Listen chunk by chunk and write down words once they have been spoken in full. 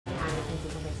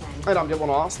And I'm Dylan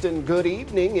Austin. Good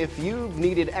evening. If you've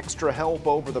needed extra help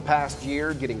over the past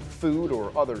year getting food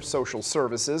or other social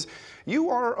services,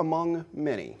 you are among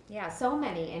many. Yeah, so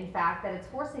many, in fact, that it's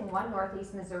forcing one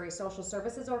Northeast Missouri social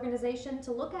services organization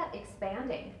to look at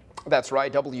expanding. That's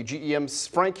right. WGEM's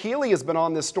Frank Healy has been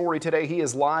on this story today. He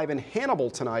is live in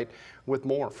Hannibal tonight with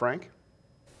more. Frank?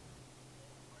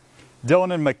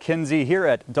 Dylan and McKenzie here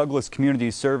at Douglas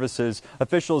Community Services.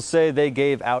 Officials say they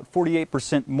gave out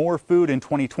 48% more food in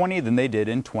 2020 than they did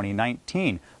in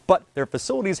 2019. But their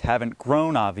facilities haven't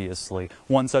grown, obviously.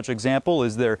 One such example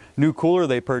is their new cooler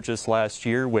they purchased last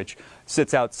year, which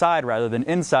sits outside rather than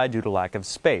inside due to lack of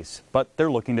space. But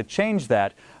they're looking to change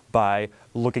that by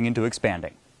looking into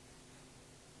expanding.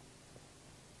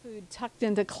 Food tucked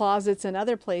into closets and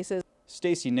other places.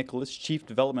 Stacy Nicholas, Chief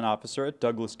Development Officer at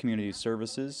Douglas Community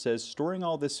Services, says storing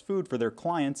all this food for their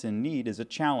clients in need is a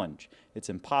challenge. It's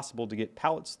impossible to get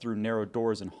pallets through narrow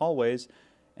doors and hallways,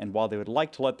 and while they would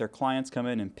like to let their clients come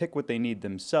in and pick what they need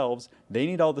themselves, they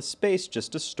need all the space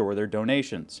just to store their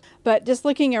donations. But just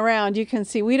looking around, you can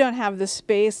see we don't have the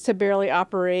space to barely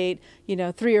operate,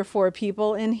 3 or 4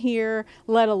 people in here,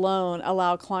 let alone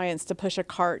allow clients to push a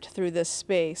cart through this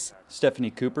space.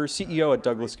 Stephanie Cooper, CEO at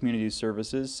Douglas Community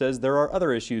Services, says there are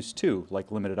other issues too, like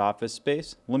limited office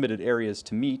space, limited areas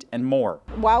to meet, and more.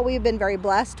 While we've been very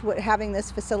blessed with having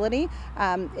this facility,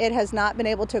 it has not been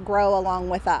able to grow along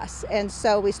with us. And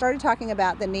so we started talking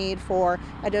about the need for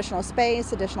additional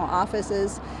space, additional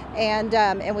offices, and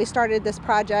we started this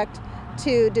project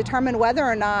to determine whether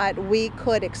or not we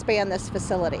could expand this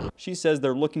facility. She says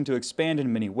they're looking to expand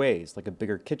in many ways, like a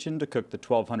bigger kitchen to cook the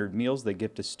 1,200 meals they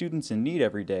give to students in need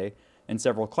every day, and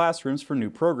several classrooms for new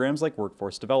programs like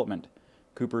workforce development.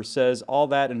 Cooper says all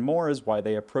that and more is why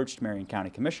they approached Marion County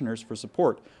Commissioners for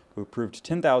support, who approved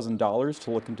 $10,000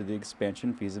 to look into the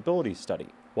expansion feasibility study.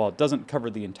 While it doesn't cover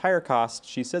the entire cost,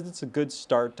 she says it's a good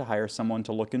start to hire someone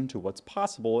to look into what's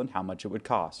possible and how much it would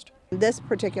cost. This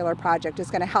particular project is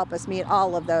going to help us meet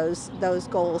all of those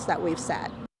goals that we've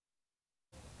set.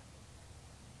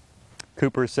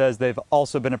 Cooper says they've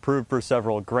also been approved for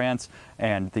several grants,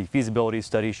 and the feasibility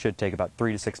study should take about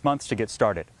 3 to 6 months to get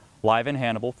started. Live in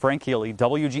Hannibal, Frank Healy,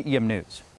 WGEM News.